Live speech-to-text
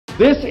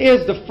This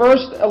is the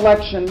first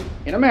election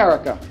in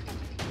America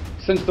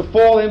since the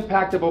full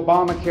impact of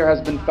Obamacare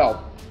has been felt.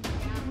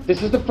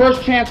 This is the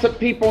first chance that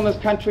people in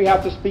this country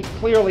have to speak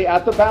clearly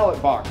at the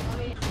ballot box.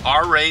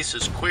 Our race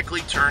is quickly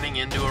turning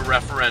into a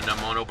referendum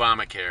on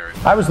Obamacare.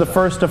 I was the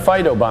first to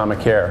fight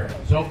Obamacare.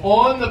 So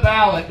on the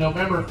ballot,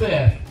 November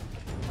 5th,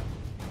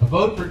 a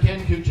vote for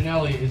Ken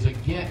Cuccinelli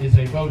is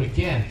a vote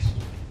against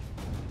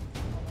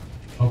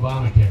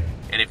Obamacare.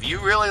 And if you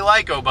really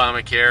like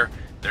Obamacare,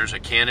 there's a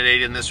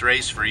candidate in this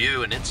race for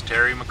you, and it's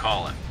Terry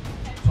McAuliffe.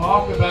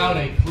 Talk about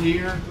a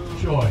clear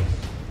choice.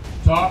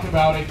 Talk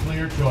about a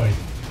clear choice.